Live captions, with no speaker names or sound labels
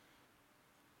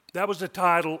That was the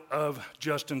title of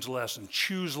Justin's lesson,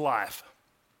 Choose Life.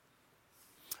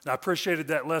 And I appreciated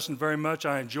that lesson very much.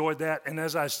 I enjoyed that. And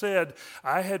as I said,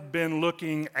 I had been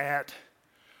looking at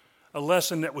a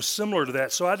lesson that was similar to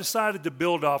that. So I decided to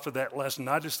build off of that lesson.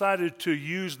 I decided to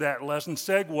use that lesson,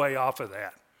 segue off of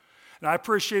that. And I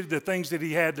appreciated the things that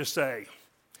he had to say.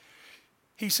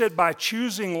 He said by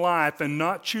choosing life and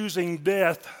not choosing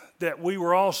death, that we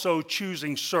were also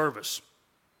choosing service.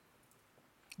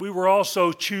 We were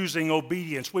also choosing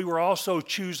obedience. We were also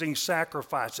choosing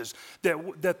sacrifices.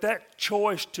 That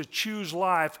choice to choose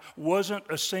life wasn't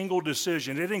a single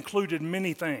decision. It included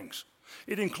many things.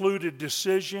 It included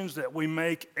decisions that we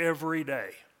make every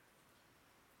day.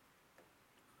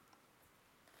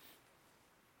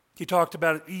 He talked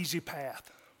about an easy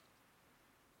path.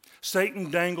 Satan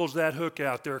dangles that hook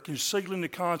out there, concealing the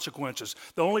consequences.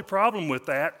 The only problem with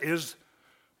that is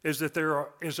that there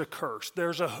is a curse.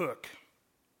 There's a hook.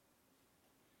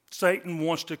 Satan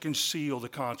wants to conceal the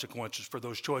consequences for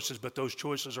those choices, but those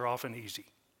choices are often easy.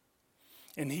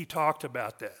 And he talked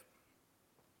about that.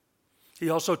 He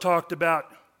also talked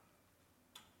about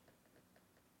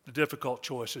the difficult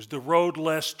choices, the road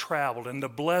less traveled, and the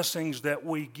blessings that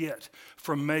we get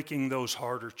from making those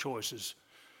harder choices.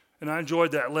 And I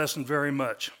enjoyed that lesson very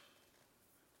much.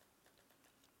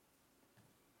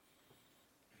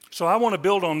 So I want to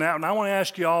build on that, and I want to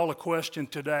ask you all a question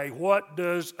today. What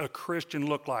does a Christian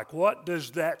look like? What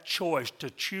does that choice to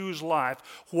choose life,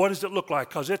 what does it look like?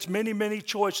 Because it's many, many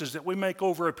choices that we make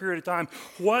over a period of time.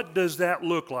 What does that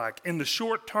look like? In the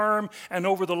short term and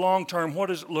over the long term, what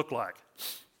does it look like?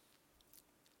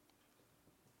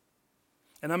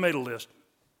 And I made a list.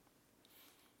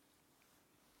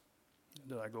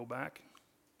 Did I go back?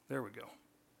 There we go.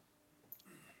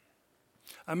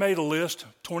 I made a list,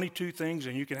 22 things,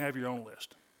 and you can have your own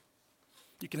list.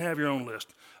 You can have your own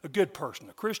list. A good person.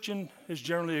 A Christian is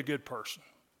generally a good person.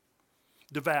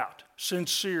 Devout,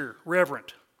 sincere,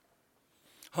 reverent,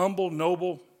 humble,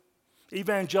 noble,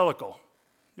 evangelical.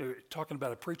 You're talking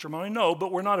about a preacher money? No,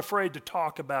 but we're not afraid to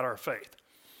talk about our faith.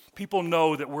 People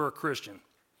know that we're a Christian.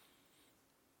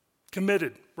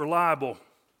 Committed, reliable,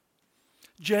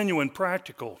 genuine,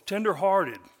 practical,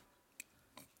 tender-hearted,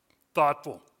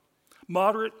 thoughtful.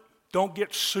 Moderate, don't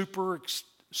get super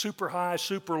high,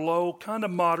 super low, kind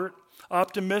of moderate,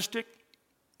 optimistic,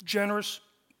 generous,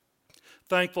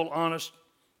 thankful, honest,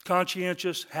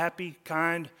 conscientious, happy,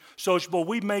 kind, sociable.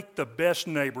 We make the best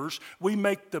neighbors. We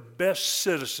make the best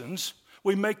citizens.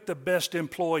 We make the best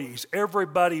employees.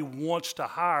 Everybody wants to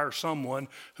hire someone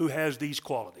who has these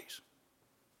qualities.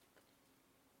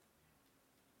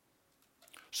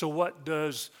 So what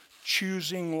does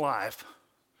choosing life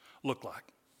look like?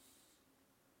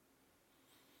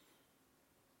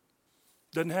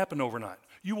 Doesn't happen overnight.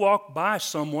 You walk by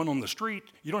someone on the street,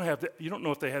 you don't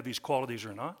know if they have these qualities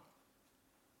or not.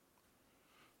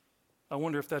 I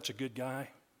wonder if that's a good guy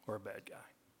or a bad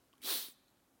guy.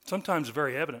 Sometimes it's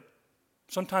very evident.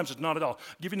 Sometimes it's not at all.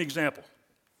 I'll give you an example.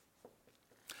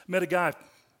 I met a guy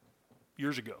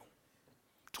years ago,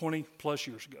 20 plus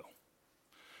years ago.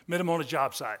 Met him on a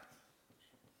job site.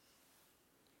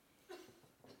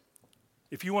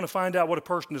 If you want to find out what a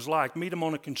person is like, meet him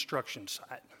on a construction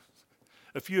site.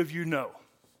 A few of you know.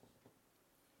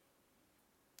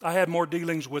 I had more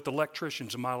dealings with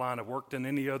electricians in my line of work than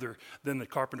any other, than the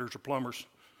carpenters or plumbers,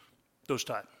 those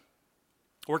type.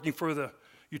 Working for the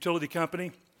utility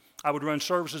company, I would run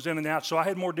services in and out, so I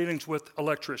had more dealings with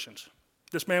electricians.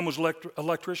 This man was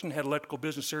electrician, had electrical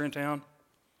business here in town.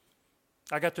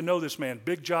 I got to know this man.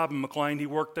 Big job in McLean. He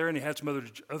worked there, and he had some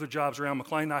other jobs around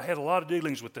McLean. I had a lot of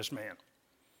dealings with this man.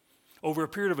 Over a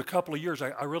period of a couple of years,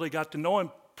 I really got to know him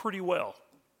pretty well.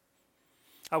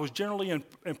 I was generally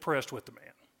impressed with the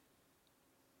man.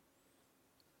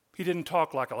 He didn't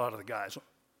talk like a lot of the guys.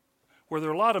 Where there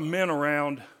are a lot of men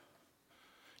around,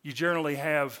 you generally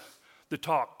have the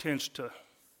talk tends to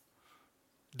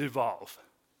devolve.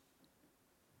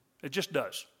 It just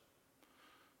does.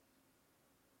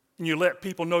 And you let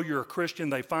people know you're a Christian,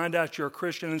 they find out you're a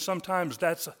Christian, and sometimes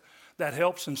that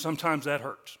helps and sometimes that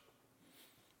hurts.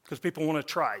 Because people want to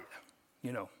try you,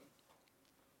 you know.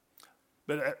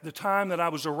 But at the time that I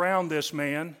was around this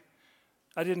man,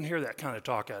 I didn't hear that kind of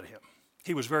talk out of him.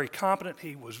 He was very competent.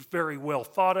 He was very well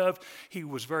thought of. He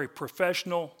was very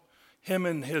professional. Him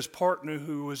and his partner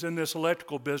who was in this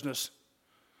electrical business,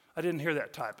 I didn't hear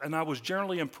that type. And I was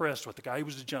generally impressed with the guy. He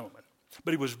was a gentleman.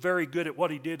 But he was very good at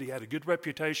what he did. He had a good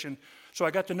reputation. So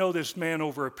I got to know this man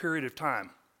over a period of time.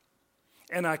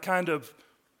 And I kind of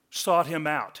sought him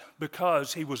out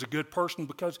because he was a good person,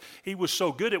 because he was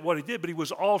so good at what he did, but he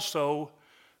was also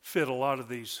fit a lot of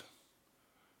these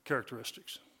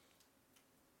characteristics.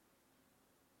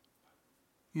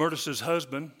 Myrtis's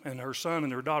husband and her son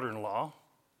and their daughter-in-law,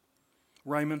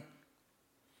 Raymond,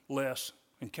 Les,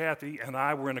 and Kathy, and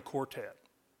I were in a quartet.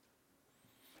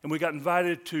 And we got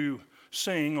invited to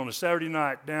sing on a Saturday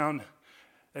night down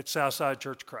at Southside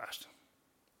Church of Christ.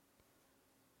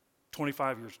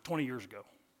 20 years ago.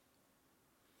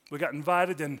 We got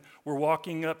invited, and we're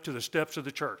walking up to the steps of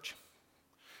the church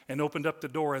and opened up the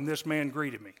door, and this man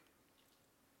greeted me.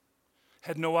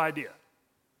 Had no idea.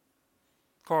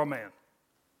 Carl Mann.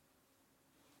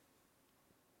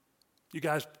 You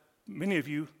guys, many of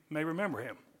you may remember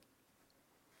him.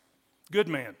 Good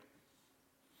man.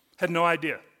 Had no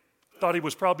idea. Thought he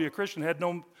was probably a Christian, had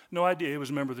no idea he was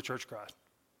a member of the Church of Christ.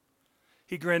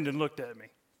 He grinned and looked at me.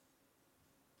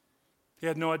 He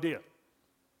had no idea.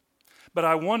 But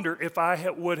I wonder if I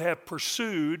would have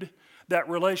pursued that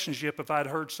relationship if I'd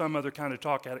heard some other kind of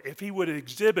talk at it, if he would have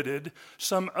exhibited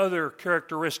some other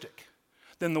characteristic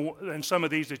than some of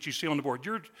these that you see on the board.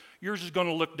 Yours is going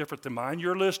to look different than mine.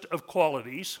 Your list of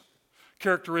qualities,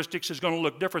 characteristics is going to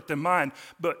look different than mine.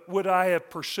 But would I have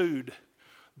pursued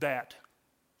that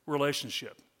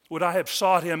relationship? Would I have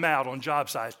sought him out on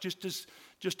job sites just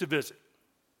to visit,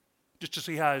 just to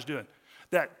see how he's doing?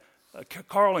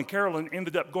 Carl and Carolyn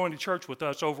ended up going to church with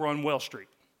us over on Well Street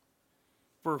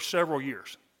for several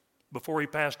years before he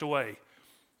passed away.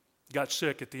 Got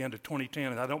sick at the end of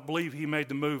 2010, and I don't believe he made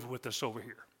the move with us over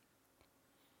here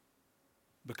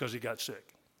because he got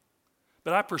sick.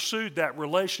 But I pursued that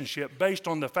relationship based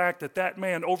on the fact that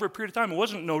man, over a period of time, it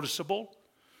wasn't noticeable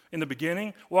in the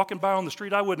beginning. Walking by on the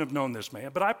street, I wouldn't have known this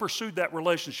man. But I pursued that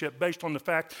relationship based on the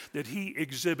fact that he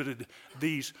exhibited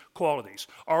these qualities.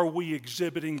 Are we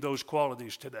exhibiting those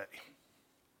qualities today?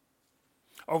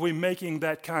 Are we making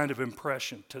that kind of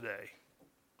impression today?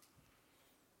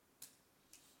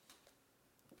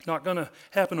 Not going to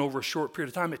happen over a short period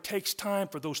of time. It takes time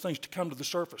for those things to come to the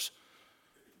surface.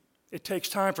 It takes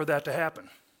time for that to happen.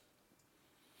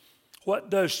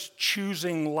 What does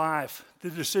choosing life,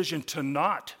 the decision to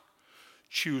not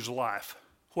choose life,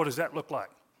 what does that look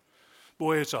like?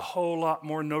 Boy, it's a whole lot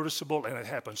more noticeable, and it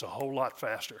happens a whole lot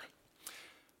faster.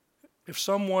 If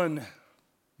someone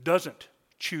doesn't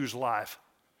choose life,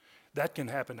 that can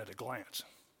happen at a glance.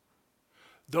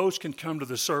 Those can come to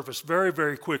the surface very,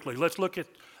 very quickly. Let's look at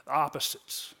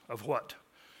opposites of what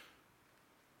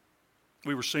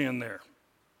we were seeing there.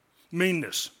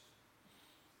 Meanness,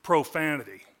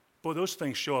 profanity. Boy, those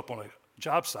things show up on a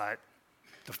job site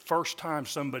the first time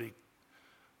somebody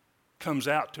comes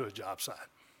out to a job site.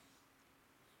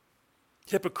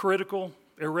 Hypocritical,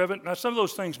 irreverent. Now, some of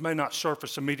those things may not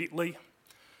surface immediately,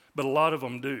 but a lot of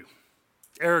them do.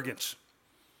 Arrogance,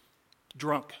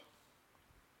 drunk,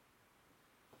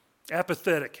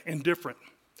 apathetic, indifferent,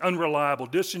 unreliable,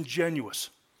 disingenuous,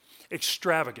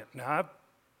 extravagant. Now,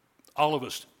 all of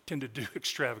us tend to do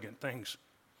extravagant things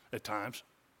at times.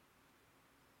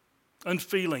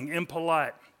 Unfeeling,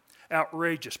 impolite,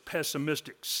 outrageous,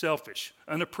 pessimistic, selfish,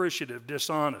 unappreciative,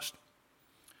 dishonest,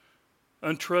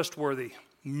 untrustworthy,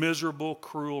 miserable,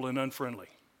 cruel, and unfriendly.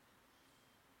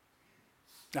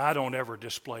 Now, I don't ever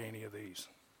display any of these,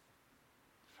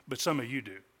 but some of you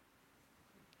do.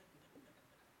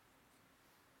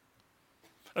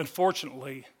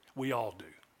 Unfortunately, we all do.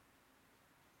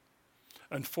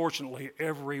 Unfortunately,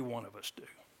 every one of us do.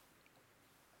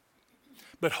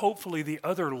 But hopefully the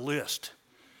other list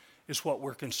is what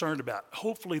we're concerned about.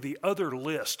 Hopefully the other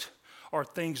list are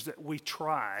things that we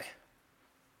try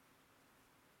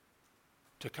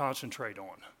to concentrate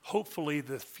on. Hopefully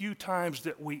the few times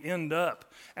that we end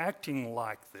up acting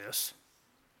like this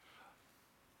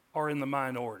are in the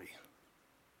minority.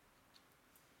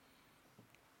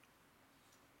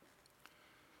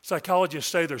 Psychologists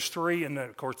say there's three, and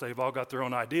of course they've all got their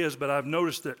own ideas, but I've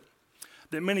noticed that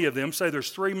many of them say there's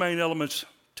three main elements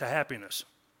to happiness.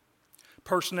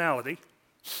 Personality,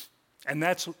 and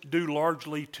that's due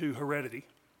largely to heredity.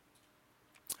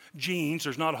 Genes,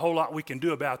 there's not a whole lot we can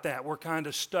do about that. We're kind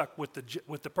of stuck with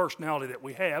the personality that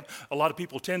we have. A lot of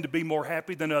people tend to be more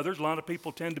happy than others. A lot of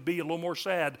people tend to be a little more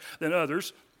sad than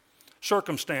others.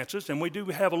 Circumstances, and we do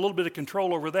have a little bit of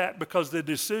control over that because the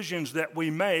decisions that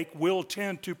we make will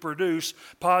tend to produce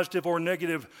positive or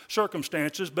negative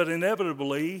circumstances, but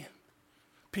inevitably,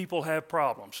 people have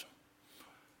problems.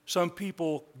 Some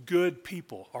people, good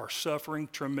people, are suffering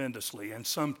tremendously, and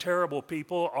some terrible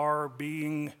people are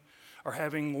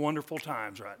having wonderful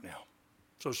times right now.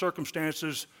 So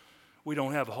circumstances, we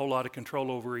don't have a whole lot of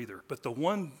control over either. But the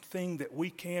one thing that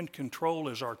we can control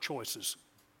is our choices.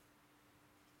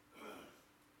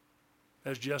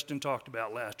 As Justin talked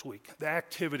about last week, the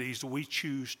activities we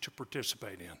choose to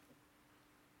participate in.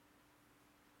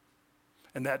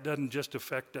 And that doesn't just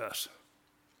affect us.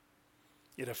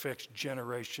 It affects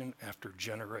generation after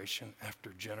generation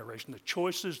after generation. The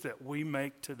choices that we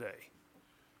make today,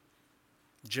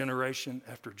 generation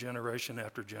after generation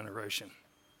after generation.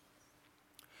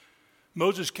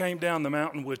 Moses came down the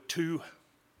mountain with 2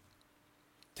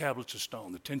 tablets of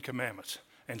stone, the 10 Commandments,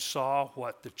 and saw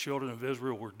what the children of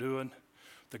Israel were doing,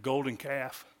 the golden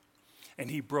calf, and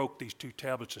he broke these 2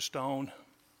 tablets of stone,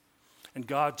 and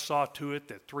God saw to it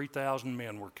that 3,000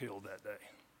 men were killed that day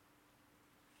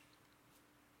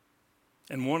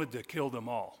and wanted to kill them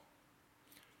all.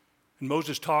 And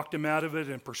Moses talked him out of it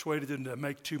and persuaded him to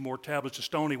make 2 more tablets of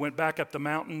stone. He went back up the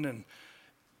mountain,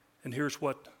 and here's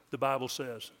what the Bible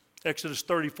says. Exodus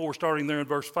 34, starting there in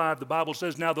verse 5, the Bible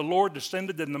says, "Now the Lord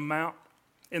descended in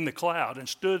the cloud and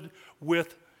stood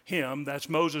with him," that's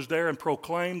Moses there, "and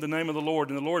proclaimed the name of the Lord.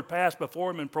 And the Lord passed before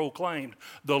him and proclaimed,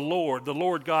 the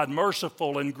Lord God,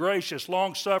 merciful and gracious,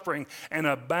 long-suffering, and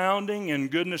abounding in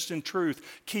goodness and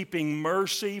truth, keeping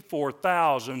mercy for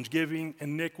thousands, forgiving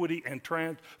iniquity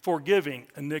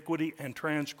and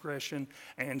transgression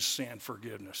and sin."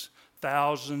 Forgiveness.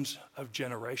 Thousands of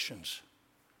generations,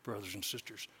 brothers and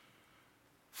sisters.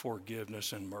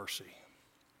 Forgiveness and mercy.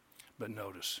 But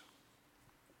notice,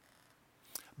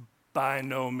 by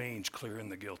no means clearing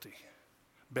the guilty.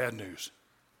 Bad news.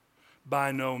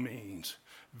 By no means.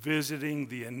 Visiting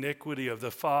the iniquity of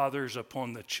the fathers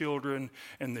upon the children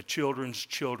and the children's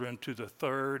children to the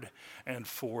 3rd and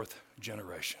 4th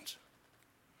generations.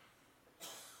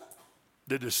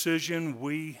 The decision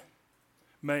we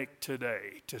make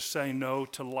today to say no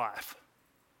to life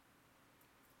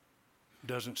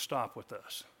doesn't stop with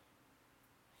us.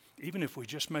 Even if we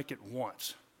just make it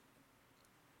once,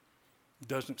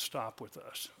 doesn't stop with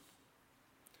us.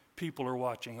 People are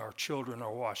watching, our children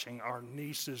are watching, our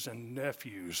nieces and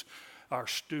nephews, our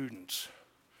students.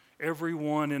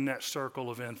 Everyone in that circle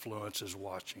of influence is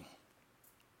watching.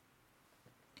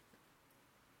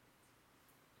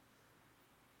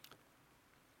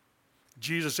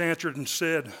 Jesus answered and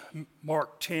said,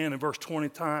 Mark 10 and verse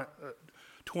 29,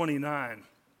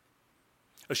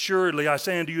 "Assuredly, I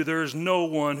say unto you, there is no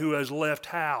one who has left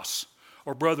house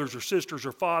or brothers or sisters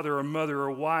or father or mother or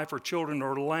wife or children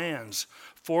or lands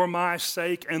for my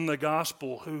sake and the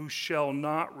gospel, who shall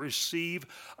not receive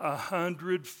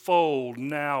 100-fold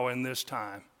now in this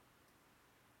time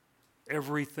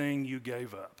everything you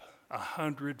gave up,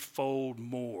 100-fold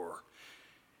more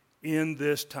in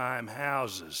this time,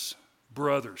 houses,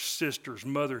 brothers, sisters,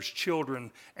 mothers,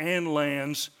 children, and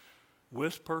lands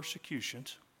with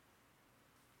persecutions,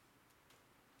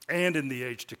 and in the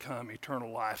age to come,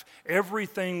 eternal life."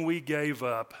 Everything we gave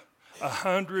up,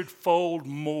 100-fold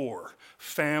more.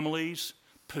 Families,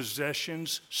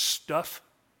 possessions, stuff,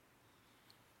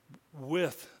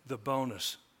 with the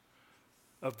bonus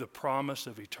of the promise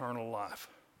of eternal life.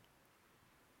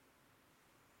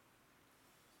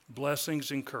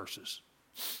 Blessings and curses.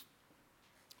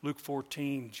 Luke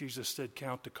 14, Jesus said,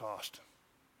 "Count the cost."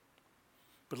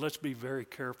 But let's be very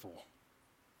careful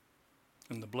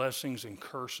in the blessings and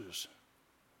curses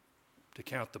to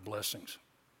count the blessings.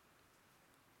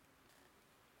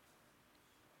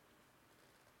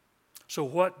 So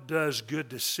what does good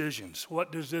decisions,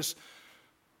 what does this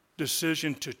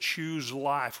decision to choose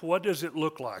life, what does it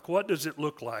look like? What does it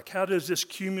look like? How does this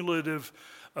cumulative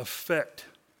effect?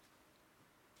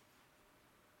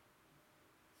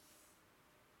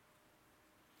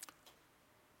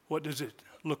 What does it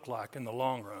look like in the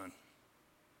long run?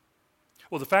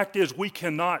 Well, the fact is, we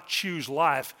cannot choose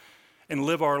life and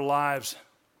live our lives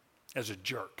as a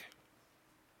jerk.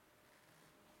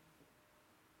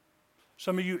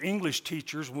 Some of you English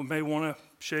teachers may want to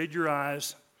shade your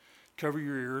eyes, cover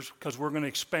your ears, because we're going to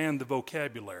expand the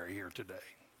vocabulary here today.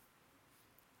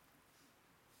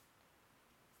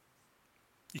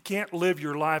 You can't live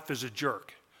your life as a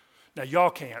jerk. Now, y'all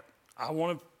can't. I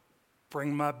want to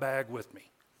bring my bag with me.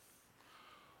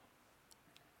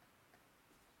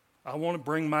 I want to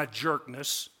bring my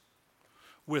jerkness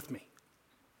with me.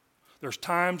 There's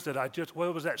times that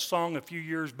what was that song a few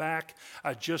years back?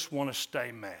 I just want to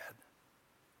stay mad.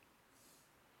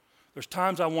 There's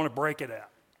times I want to break it out.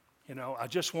 I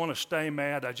just want to stay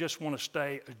mad. I just want to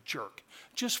stay a jerk.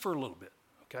 Just for a little bit,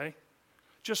 okay?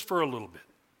 Just for a little bit.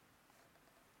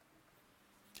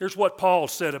 Here's what Paul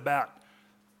said about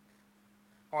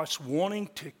us wanting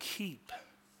to keep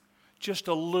just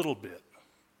a little bit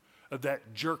of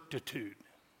that jerktitude,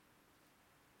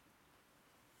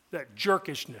 that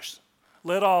jerkishness.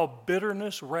 "Let all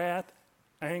bitterness, wrath,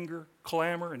 anger,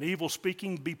 clamor, and evil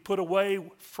speaking be put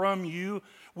away from you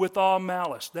with all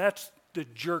malice." That's the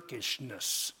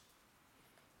jerkishness.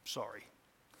 Sorry.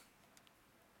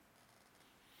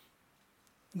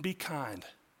 Be kind.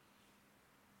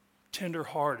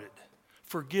 tenderhearted,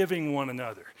 forgiving one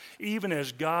another. Even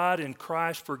as God in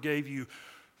Christ forgave you,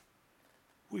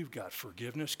 we've got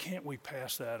forgiveness. Can't we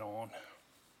pass that on?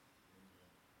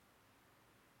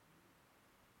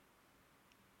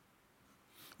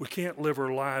 We can't live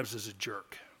our lives as a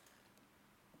jerk.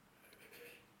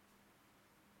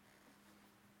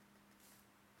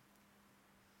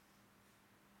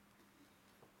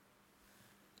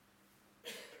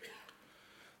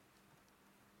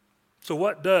 So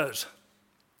what does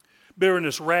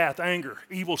bitterness, wrath, anger,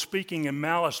 evil speaking, and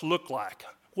malice look like?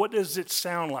 What does it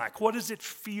sound like? What does it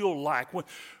feel like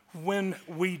when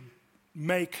we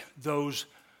make those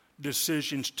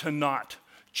decisions to not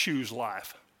choose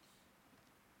life?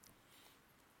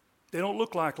 They don't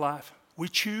look like life. We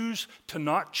choose to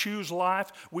not choose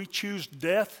life. We choose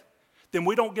death. Then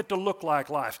we don't get to look like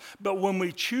life. But when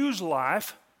we choose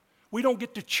life, we don't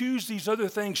get to choose these other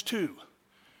things too.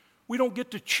 We don't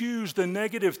get to choose the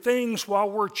negative things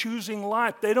while we're choosing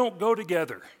life. They don't go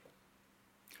together.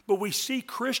 But we see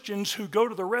Christians who go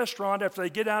to the restaurant after they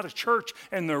get out of church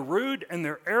and they're rude and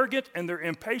they're arrogant and they're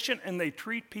impatient and they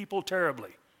treat people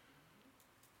terribly.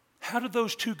 How do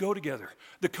those two go together?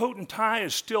 The coat and tie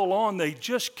is still on. They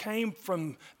just came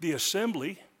from the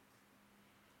assembly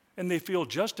and they feel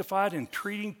justified in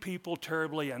treating people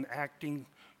terribly and acting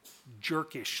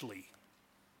jerkishly.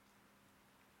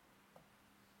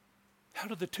 How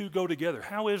do the two go together?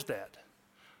 How is that?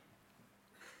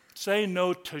 Say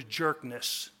no to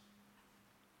jerkness.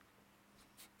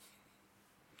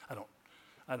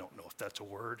 I don't know if that's a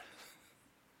word.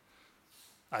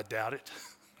 I doubt it.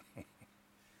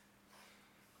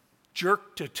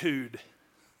 Jerktitude.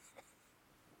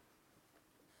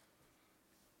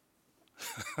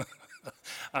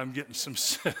 I'm getting some...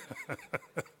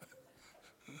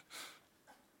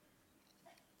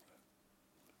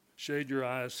 Shade your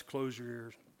eyes, close your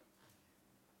ears.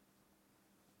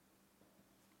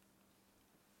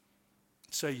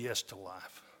 Say yes to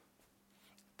life.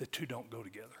 The two don't go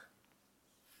together.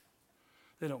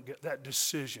 They don't get that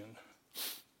decision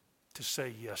to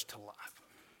say yes to life.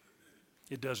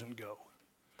 It doesn't go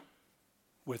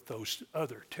with those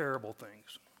other terrible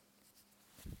things.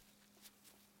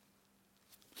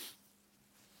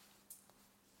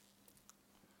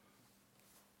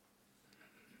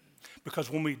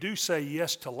 Because when we do say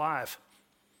yes to life,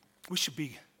 we should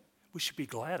be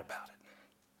glad about it.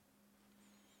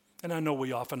 And I know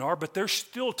we often are, but there's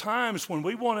still times when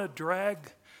we want to drag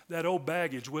that old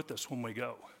baggage with us when we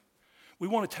go. We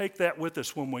want to take that with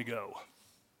us when we go.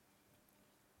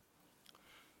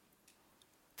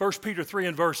 1 Peter 3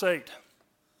 and verse 8.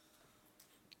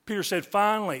 Peter said,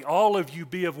 finally, all of you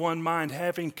be of one mind,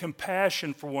 having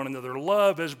compassion for one another.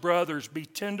 Love as brothers. Be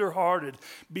tenderhearted.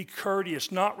 Be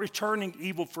courteous, not returning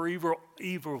evil for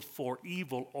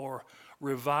evil or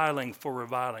reviling for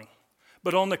reviling.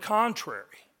 But on the contrary,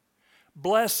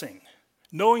 blessing,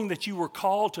 knowing that you were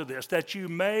called to this, that you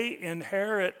may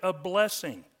inherit a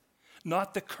blessing.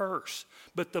 Not the curse,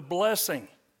 but the blessing.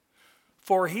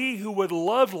 For he who would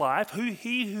love life,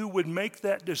 he who would make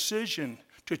that decision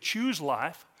to choose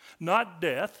life, not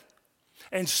death,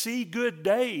 and see good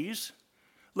days,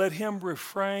 let him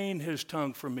refrain his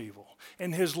tongue from evil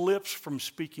and his lips from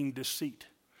speaking deceit.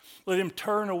 Let him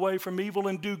turn away from evil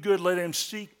and do good. Let him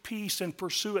seek peace and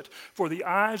pursue it. For the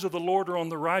eyes of the Lord are on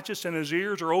the righteous, and his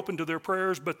ears are open to their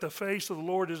prayers, but the face of the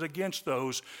Lord is against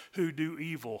those who do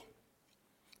evil.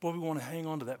 Boy, we want to hang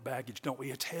on to that baggage, don't we?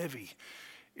 It's heavy.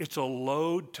 It's a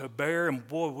load to bear, and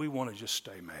boy, we want to just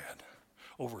stay mad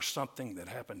over something that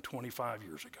happened 25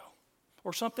 years ago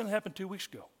or something that happened 2 weeks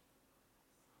ago.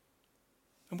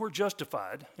 And we're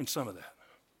justified in some of that.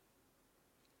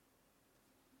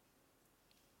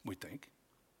 We think.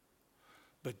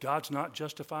 But God's not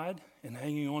justified in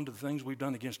hanging on to the things we've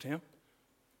done against him.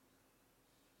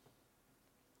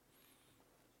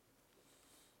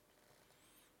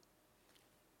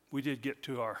 We did get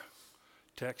to our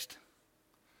text.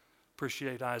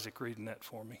 Appreciate Isaac reading that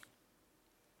for me.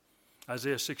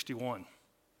 Isaiah 61.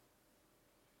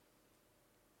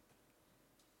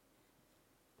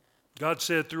 God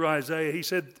said through Isaiah, he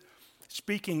said,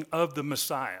 speaking of the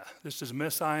Messiah, this is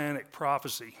messianic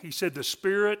prophecy. He said, the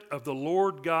Spirit of the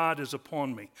Lord God is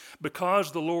upon me,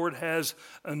 because the Lord has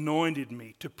anointed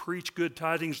me to preach good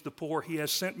tidings to the poor. He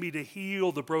has sent me to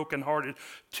heal the brokenhearted,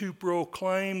 to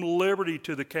proclaim liberty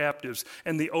to the captives,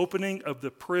 and the opening of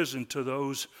the prison to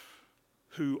those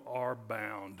who are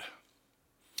bound.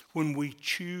 When we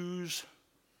choose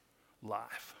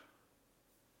life,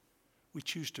 we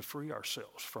choose to free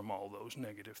ourselves from all those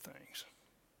negative things.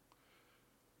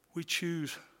 We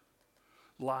choose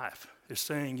life as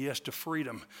saying yes to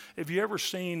freedom. Have you ever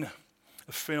seen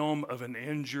a film of an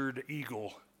injured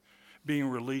eagle being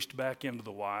released back into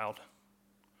the wild.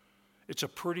 It's a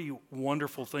pretty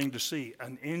wonderful thing to see,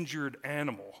 an injured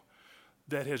animal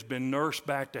that has been nursed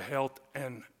back to health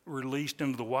and released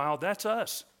into the wild. That's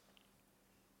us.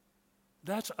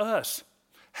 That's us.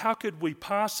 How could we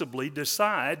possibly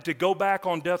decide to go back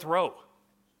on death row?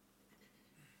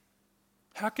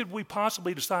 How could we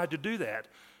possibly decide to do that?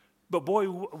 But boy,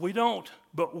 we don't.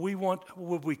 But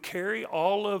would we carry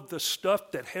all of the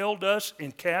stuff that held us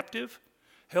in captivity,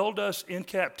 held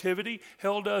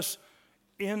us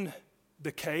in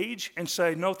the cage, and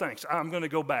say, no thanks, I'm going to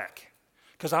go back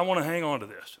because I want to hang on to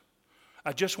this.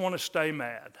 I just want to stay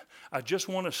mad. I just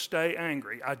want to stay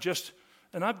angry.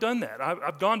 And I've done that.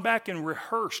 I've gone back and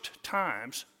rehearsed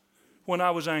times when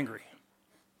I was angry.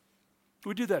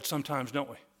 We do that sometimes, don't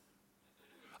we?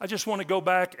 I just want to go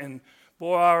back and,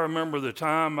 boy, I remember the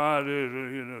time I did.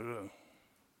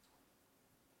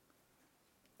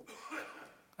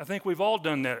 I think we've all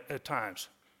done that at times.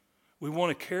 We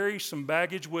want to carry some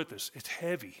baggage with us. It's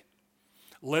heavy.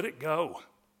 Let it go.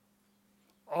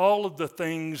 All of the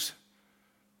things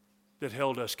that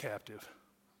held us captive.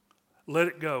 Let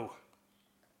it go.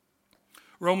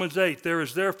 Romans 8, there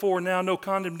is therefore now no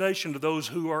condemnation to those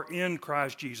who are in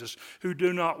Christ Jesus, who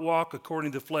do not walk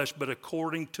according to the flesh, but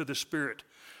according to the Spirit.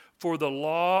 For the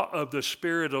law of the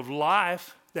Spirit of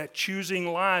life, that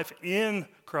choosing life in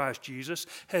Christ Jesus,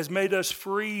 has made us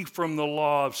free from the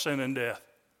law of sin and death.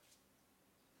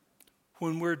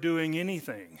 When we're doing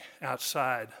anything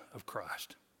outside of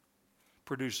Christ,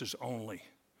 produces only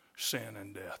sin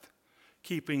and death,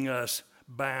 keeping us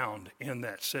bound in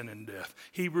that sin and death.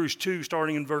 Hebrews 2,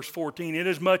 starting in verse 14,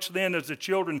 inasmuch then as the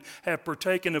children have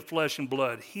partaken of flesh and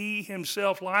blood, he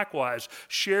himself likewise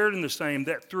shared in the same,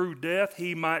 that through death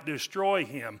he might destroy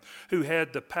him who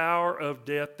had the power of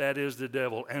death, that is the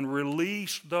devil, and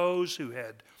release those who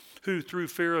through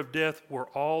fear of death were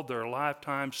all their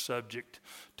lifetime subject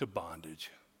to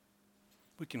bondage.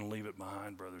 We can leave it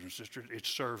behind, brothers and sisters. It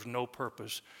serves no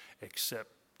purpose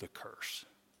except the curse.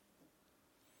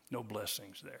 No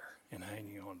blessings there in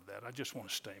hanging on to that. I just want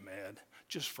to stay mad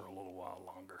just for a little while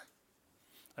longer.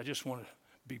 I just want to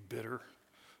be bitter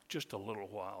just a little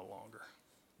while longer.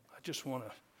 I just want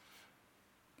to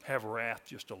have wrath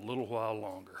just a little while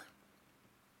longer.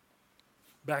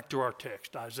 Back to our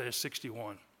text, Isaiah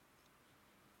 61.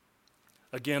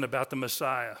 Again, about the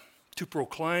Messiah. To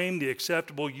proclaim the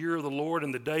acceptable year of the Lord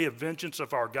and the day of vengeance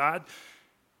of our God.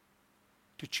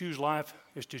 To choose life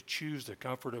is to choose the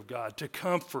comfort of God, to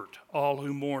comfort all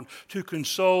who mourn, to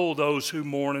console those who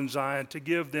mourn in Zion, to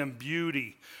give them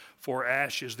beauty for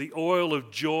ashes, the oil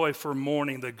of joy for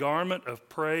mourning, the garment of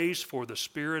praise for the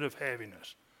spirit of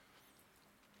heaviness.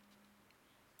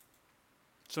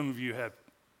 Some of you have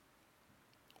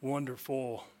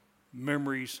wonderful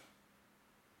memories,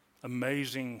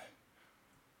 amazing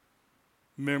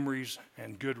memories,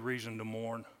 and good reason to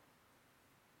mourn.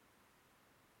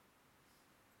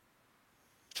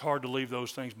 It's hard to leave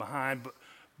those things behind,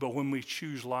 but when we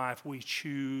choose life, we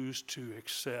choose to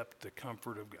accept the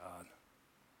comfort of God.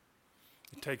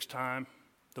 It takes time.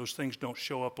 Those things don't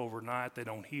show up overnight. They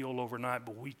don't heal overnight,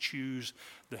 but we choose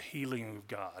the healing of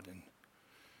God and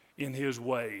in his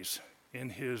ways, in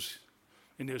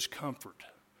his comfort,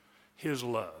 his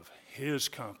love, his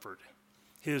comfort,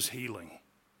 his healing.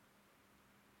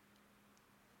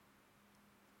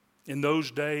 In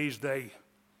those days, they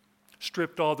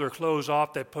stripped all their clothes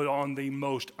off. They put on the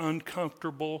most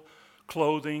uncomfortable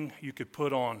clothing you could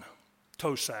put on.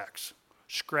 Toe sacks,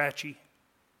 scratchy,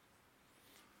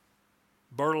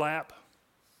 burlap,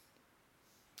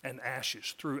 and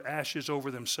ashes. Threw ashes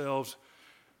over themselves.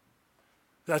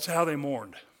 That's how they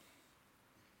mourned.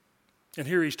 And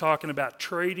here he's talking about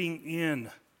trading in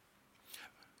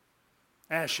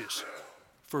ashes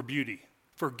for beauty,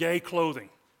 for gay clothing.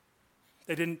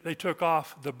 They took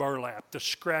off the burlap, the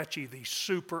scratchy, the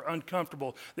super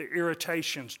uncomfortable, the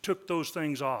irritations, took those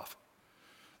things off.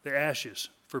 The ashes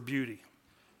for beauty.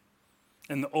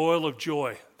 And the oil of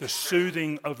joy, the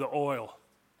soothing of the oil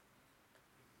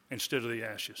instead of the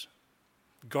ashes.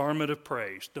 Garment of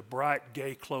praise, the bright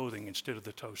gay clothing instead of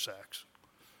the toe sacks,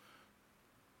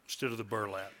 instead of the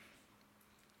burlap.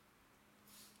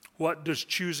 What does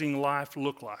choosing life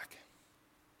look like?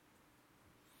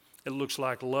 It looks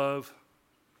like love,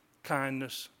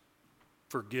 kindness,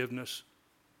 forgiveness.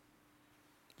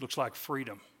 It looks like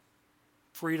freedom.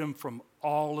 Freedom from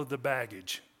all of the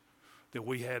baggage that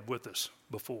we had with us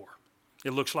before.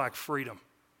 It looks like freedom.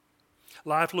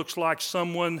 Life looks like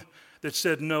someone that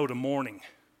said no to mourning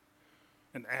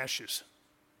and ashes.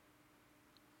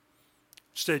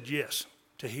 Said yes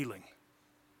to healing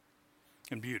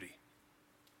and beauty.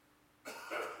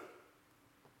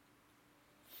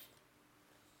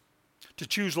 To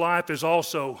choose life is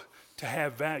also to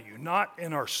have value, not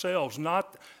in ourselves,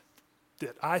 not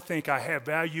that I think I have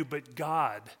value, but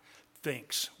God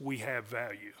thinks we have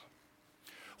value.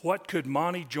 What could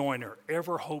Monty Joyner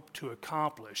ever hope to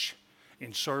accomplish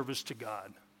in service to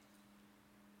God?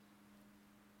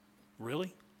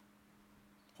 Really?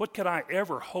 What could I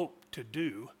ever hope to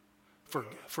do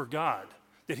for God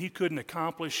that he couldn't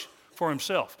accomplish for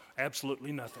himself?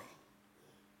 Absolutely nothing.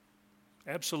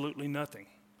 Absolutely nothing.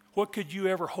 What could you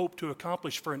ever hope to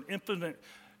accomplish for an infinite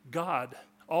God,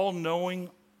 all-knowing,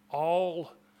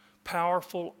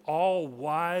 all-powerful,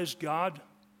 all-wise God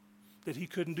that he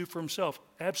couldn't do for himself?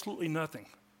 Absolutely nothing.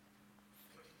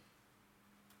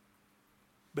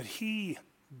 But he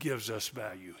gives us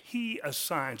value. He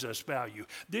assigns us value.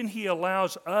 Then he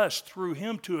allows us through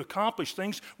him to accomplish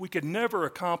things we could never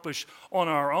accomplish on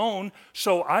our own.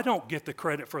 So I don't get the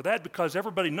credit for that because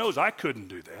everybody knows I couldn't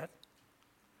do that.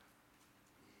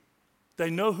 They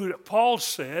know who Paul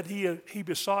said he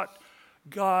besought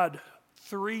God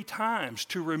 3 times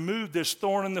to remove this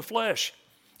thorn in the flesh.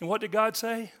 And what did God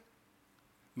say?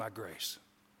 My grace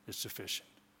is sufficient.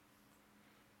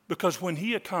 Because when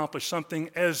he accomplished something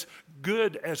as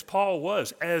good as Paul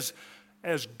was, as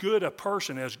good a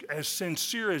person, as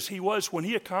sincere as he was, when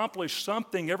he accomplished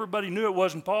something, everybody knew it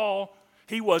wasn't Paul.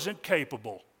 He wasn't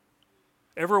capable.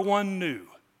 Everyone knew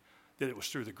that it was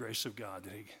through the grace of God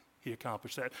that he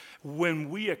accomplished that.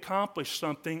 When we accomplish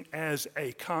something as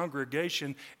a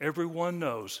congregation, everyone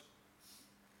knows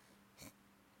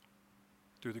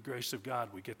through the grace of God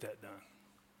we get that done.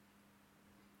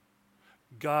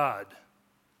 God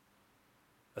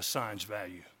assigns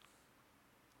value.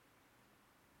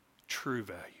 True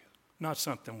value. Not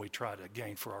something we try to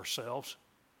gain for ourselves.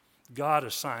 God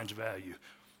assigns value.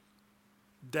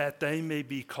 That they may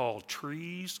be called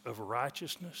trees of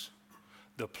righteousness,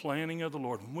 the planting of the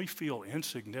Lord. When we feel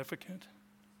insignificant,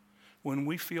 when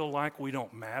we feel like we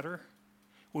don't matter,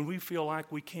 when we feel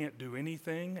like we can't do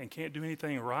anything and can't do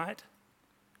anything right,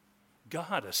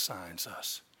 God assigns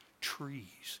us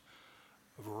trees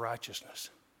of righteousness.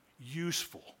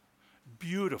 Useful,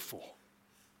 beautiful,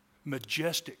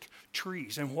 majestic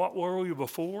trees. And what were we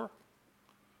before?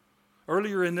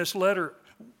 Earlier in this letter,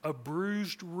 a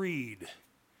bruised reed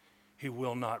he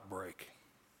will not break.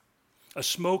 A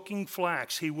smoking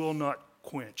flax he will not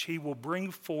quench. He will bring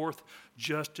forth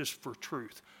justice for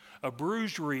truth. A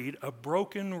bruised reed, a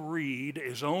broken reed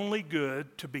is only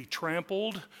good to be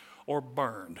trampled or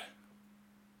burned.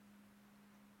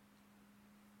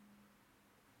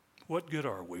 What good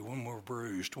are we when we're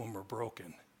bruised, when we're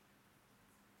broken?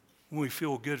 When we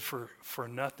feel good for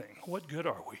nothing? What good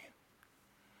are we?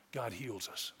 God heals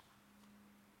us.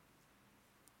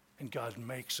 And God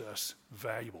makes us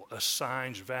valuable,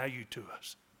 assigns value to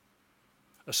us.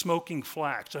 A smoking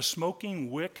flax, a smoking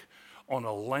wick on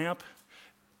a lamp,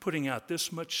 putting out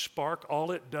this much spark,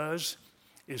 all it does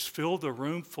is fill the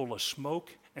room full of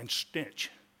smoke and stench.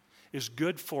 Is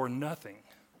good for nothing.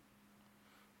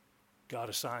 God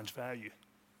assigns value.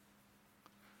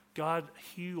 God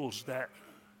heals that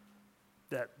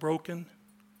broken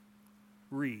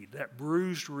reed, that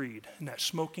bruised reed, and that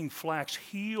smoking flax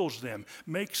heals them,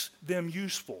 makes them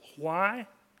useful. Why?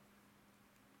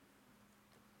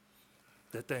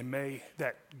 That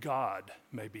God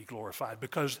may be glorified.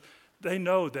 Because they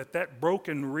know that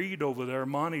broken reed over there,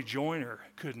 Monty Joyner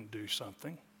couldn't do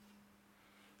something.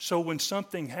 So when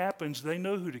something happens, they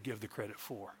know who to give the credit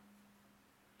for.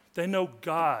 They know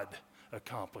God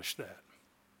accomplished that.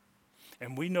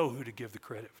 And we know who to give the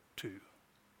credit to,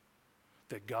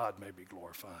 that God may be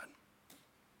glorified.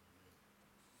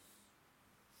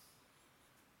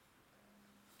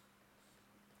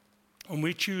 When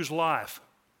we choose life,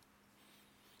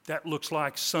 that looks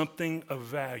like something of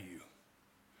value,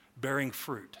 bearing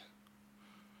fruit,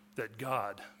 that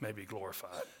God may be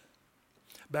glorified.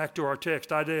 Back to our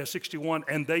text, Isaiah 61,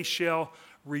 and they shall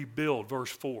rebuild, verse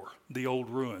 4, the old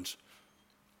ruins.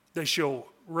 They shall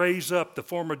raise up the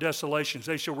former desolations.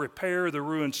 They shall repair the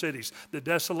ruined cities, the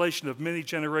desolation of many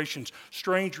generations.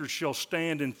 Strangers shall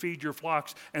stand and feed your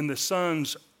flocks, and the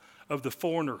sons of the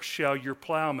foreigner shall be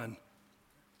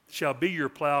your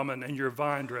plowmen and your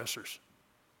vine dressers.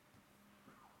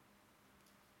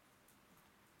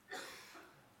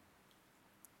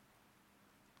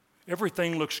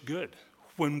 Everything looks good.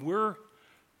 When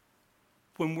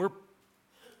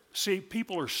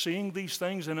people are seeing these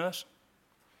things in us,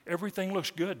 everything looks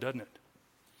good, doesn't it?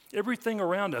 Everything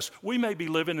around us. We may be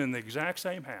living in the exact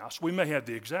same house. We may have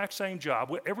the exact same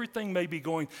job. Everything may be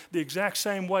going the exact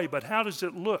same way, but how does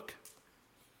it look?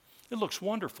 It looks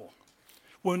wonderful.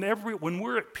 When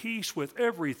we're at peace with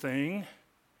everything,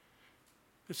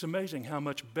 It's amazing how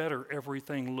much better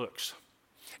everything looks.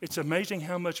 It's amazing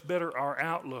how much better our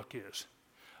outlook is.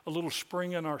 A little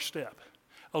spring in our step,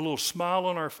 a little smile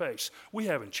on our face. We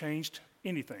haven't changed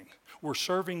anything. We're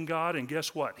serving God, and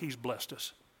guess what? He's blessed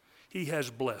us. He has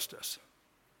blessed us.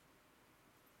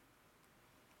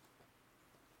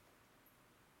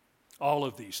 All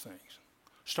of these things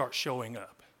start showing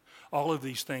up. All of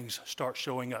these things start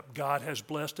showing up. God has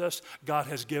blessed us. God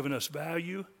has given us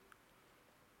value.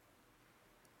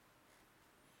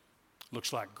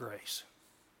 Looks like grace.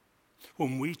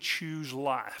 When we choose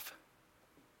life,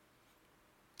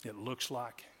 it looks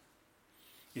like,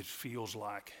 it feels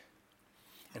like,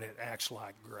 and it acts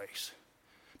like grace.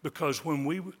 Because when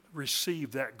we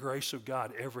receive that grace of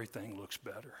God, everything looks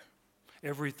better.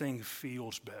 Everything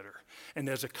feels better. And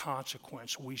as a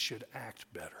consequence, we should act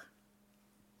better.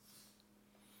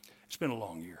 It's been a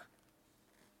long year.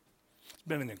 It's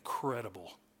been an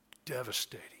incredible,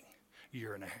 devastating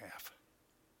year and a half.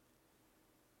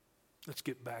 Let's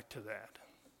get back to that.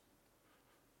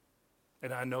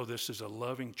 And I know this is a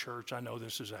loving church. I know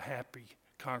this is a happy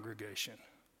congregation.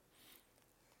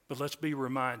 But let's be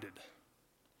reminded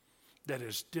that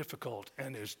as difficult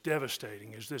and as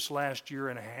devastating as this last year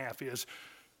and a half is,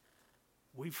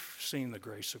 we've seen the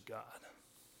grace of God.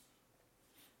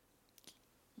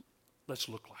 Let's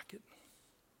look like it.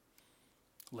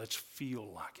 Let's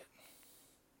feel like it.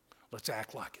 Let's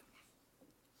act like it.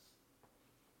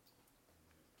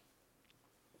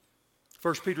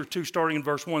 1 Peter 2, starting in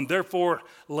verse 1, therefore,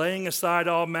 laying aside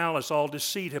all malice, all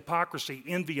deceit, hypocrisy,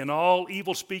 envy, and all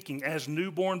evil speaking, as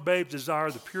newborn babes desire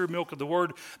the pure milk of the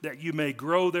word, that you may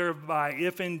grow thereby,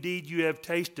 if indeed you have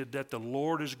tasted that the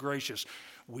Lord is gracious.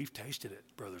 We've tasted it,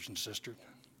 brothers and sisters.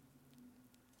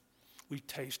 We've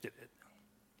tasted it.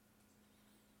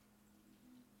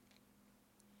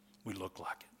 We look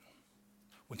like it.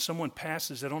 When someone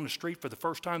passes it on the street for the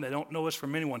first time, they don't know us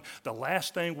from anyone. The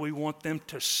last thing we want them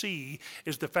to see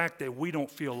is the fact that we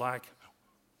don't feel like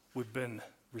we've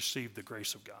received the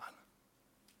grace of God.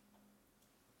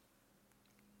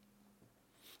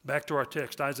 Back to our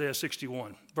text, Isaiah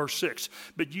 61, verse 6.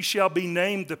 But you shall be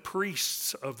named the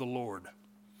priests of the Lord,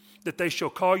 that they shall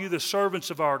call you the servants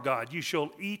of our God. You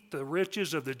shall eat the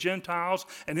riches of the Gentiles,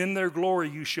 and in their glory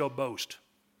you shall boast.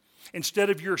 Instead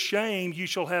of your shame, you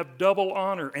shall have double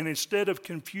honor, and instead of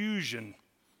confusion,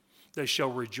 they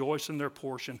shall rejoice in their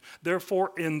portion.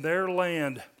 Therefore, in their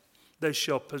land, they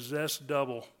shall possess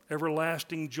double.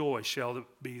 Everlasting joy shall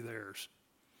be theirs.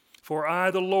 For I,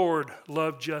 the Lord,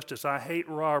 love justice. I hate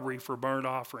robbery for burnt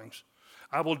offerings.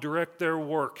 I will direct their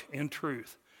work in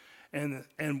truth, and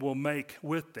will make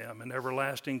with them an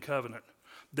everlasting covenant.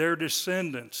 Their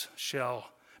descendants shall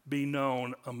be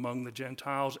known among the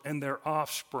Gentiles, and their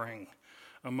offspring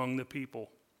among the people.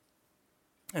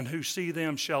 And who see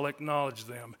them shall acknowledge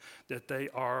them, that they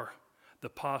are the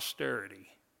posterity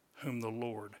whom the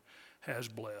Lord has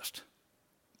blessed.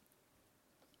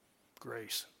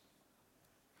 Grace,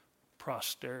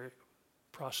 posterity,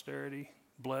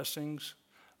 blessings,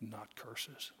 not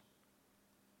curses.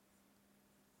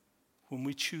 When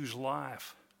we choose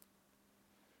life,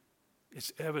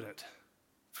 it's evident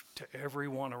to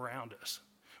everyone around us.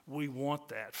 We want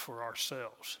that for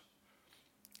ourselves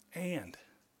and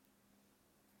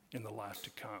in the life to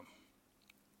come,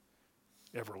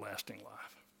 everlasting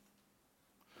life.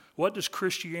 What does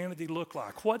Christianity look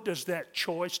like? What does that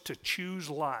choice to choose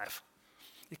life?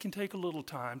 It can take a little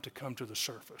time to come to the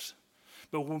surface.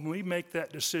 But when we make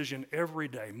that decision every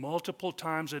day, multiple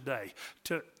times a day,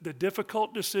 to the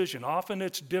difficult decision, often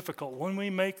it's difficult when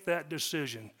we make that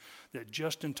decision that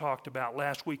Justin talked about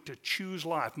last week, to choose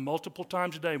life multiple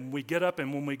times a day, when we get up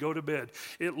and when we go to bed,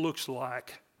 it looks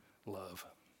like love.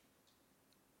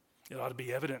 It ought to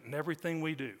be evident in everything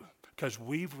we do because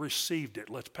we've received it.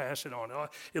 Let's pass it on.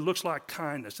 It looks like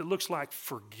kindness. It looks like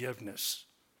forgiveness.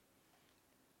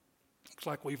 It looks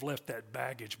like we've left that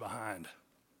baggage behind.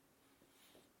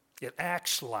 It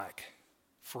acts like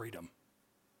freedom,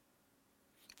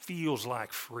 feels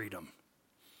like freedom,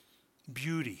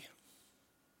 beauty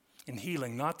and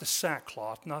healing, not the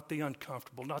sackcloth, not the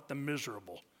uncomfortable, not the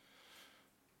miserable,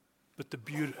 but the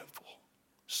beautiful,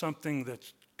 something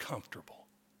that's comfortable,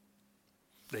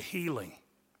 the healing.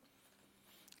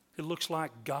 It looks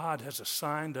like God has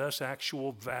assigned us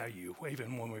actual value,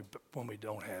 even when we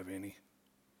don't have any.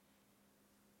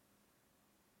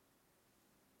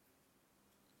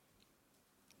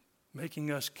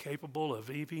 Making us capable of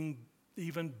even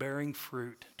bearing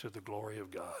fruit to the glory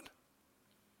of God.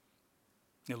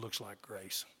 It looks like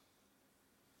grace.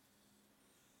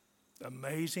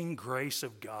 Amazing grace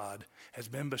of God has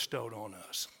been bestowed on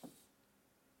us.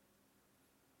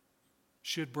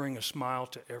 should bring a smile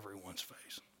to everyone's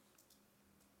face.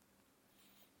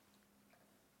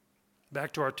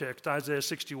 Back to our text, Isaiah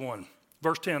 61,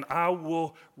 verse 10. I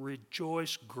will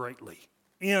rejoice greatly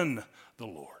in the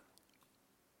Lord.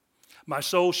 My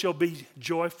soul shall be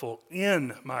joyful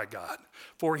in my God,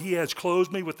 for he has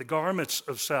clothed me with the garments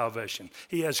of salvation.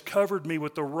 He has covered me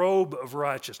with the robe of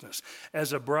righteousness.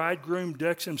 As a bridegroom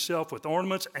decks himself with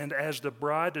ornaments, and as the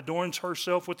bride adorns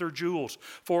herself with her jewels.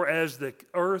 For as the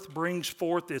earth brings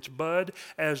forth its bud,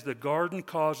 as the garden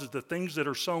causes the things that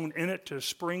are sown in it to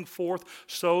spring forth,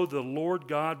 so the Lord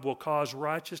God will cause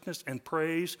righteousness and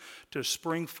praise to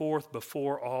spring forth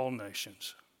before all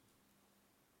nations.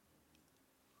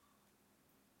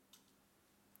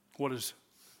 What is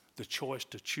the choice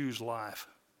to choose life?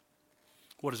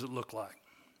 What does it look like?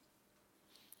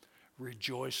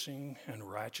 Rejoicing and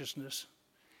righteousness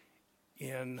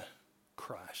in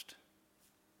Christ.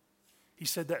 He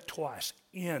said that twice.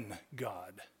 In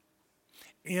God.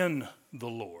 In the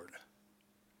Lord.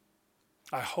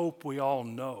 I hope we all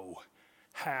know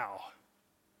how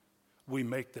we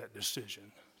make that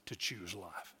decision to choose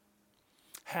life.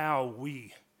 How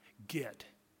we get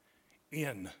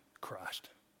in Christ.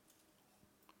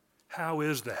 How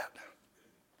is that?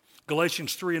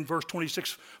 Galatians 3 and verse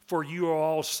 26, for you are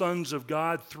all sons of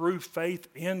God through faith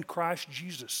in Christ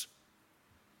Jesus.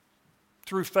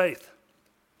 Through faith.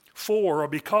 For, or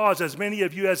because, as many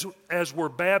of you as were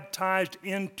baptized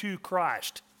into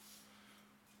Christ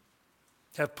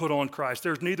have put on Christ.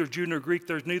 There's neither Jew nor Greek,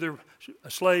 there's neither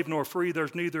a slave nor free,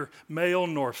 there's neither male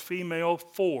nor female,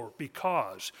 for,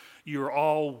 because you are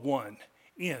all one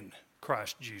in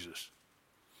Christ Jesus.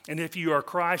 And if you are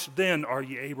Christ, then are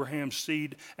ye Abraham's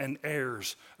seed and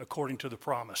heirs according to the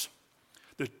promise.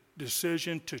 The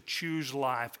decision to choose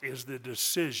life is the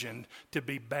decision to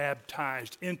be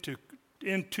baptized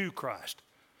into Christ.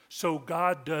 So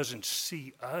God doesn't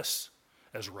see us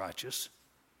as righteous.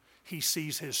 He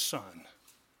sees his Son.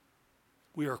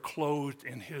 We are clothed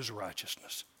in his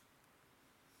righteousness.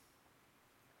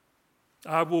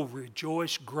 I will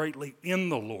rejoice greatly in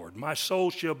the Lord. My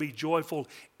soul shall be joyful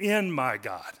in my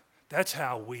God. That's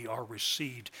how we are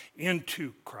received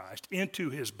into Christ,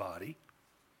 into his body.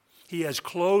 He has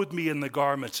clothed me in the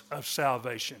garments of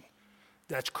salvation.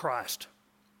 That's Christ.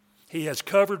 He has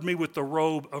covered me with the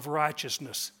robe of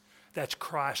righteousness. That's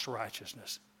Christ's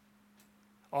righteousness.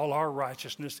 All our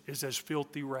righteousness is as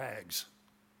filthy rags.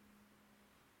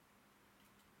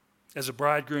 As a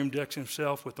bridegroom decks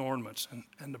himself with ornaments,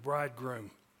 and a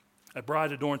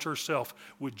bride adorns herself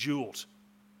with jewels.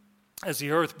 As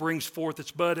the earth brings forth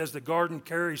its bud, as the garden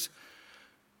carries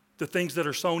the things that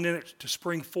are sown in it to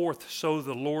spring forth, so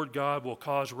the Lord God will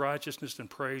cause righteousness and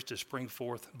praise to spring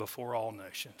forth before all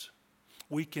nations.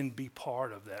 We can be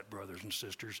part of that, brothers and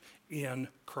sisters, in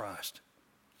Christ.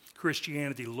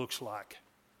 Christianity looks like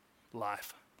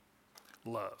life,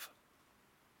 love,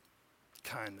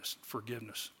 kindness,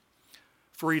 forgiveness,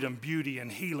 freedom, beauty,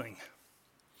 and healing.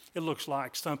 It looks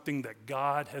like something that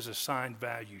God has assigned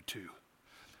value to,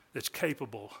 that's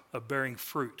capable of bearing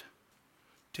fruit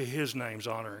to his name's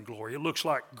honor and glory. It looks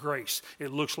like grace.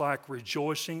 It looks like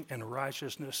rejoicing and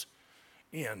righteousness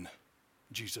in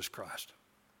Jesus Christ.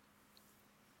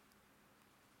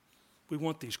 We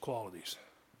want these qualities.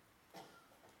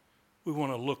 We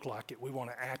want to look like it. We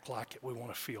want to act like it. We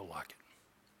want to feel like it.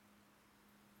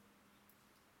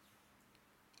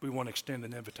 We want to extend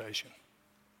an invitation.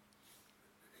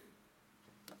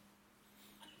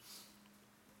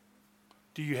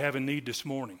 Do you have a need this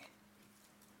morning?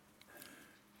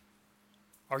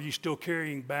 Are you still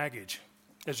carrying baggage?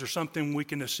 Is there something we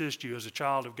can assist you as a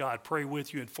child of God, pray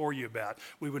with you and for you about?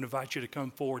 We would invite you to come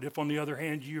forward. If, on the other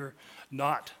hand, you're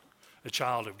not a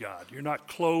child of God, you're not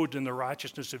clothed in the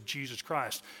righteousness of Jesus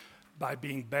Christ by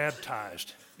being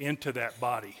baptized into that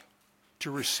body to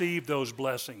receive those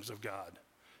blessings of God,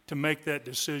 to make that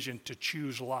decision to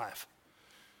choose life.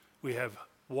 We have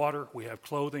water, we have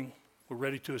clothing, we're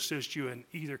ready to assist you in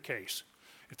either case.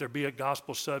 If there be a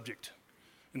gospel subject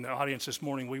in the audience this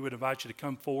morning, we would invite you to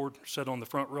come forward, sit on the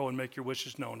front row, and make your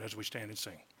wishes known as we stand and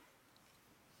sing.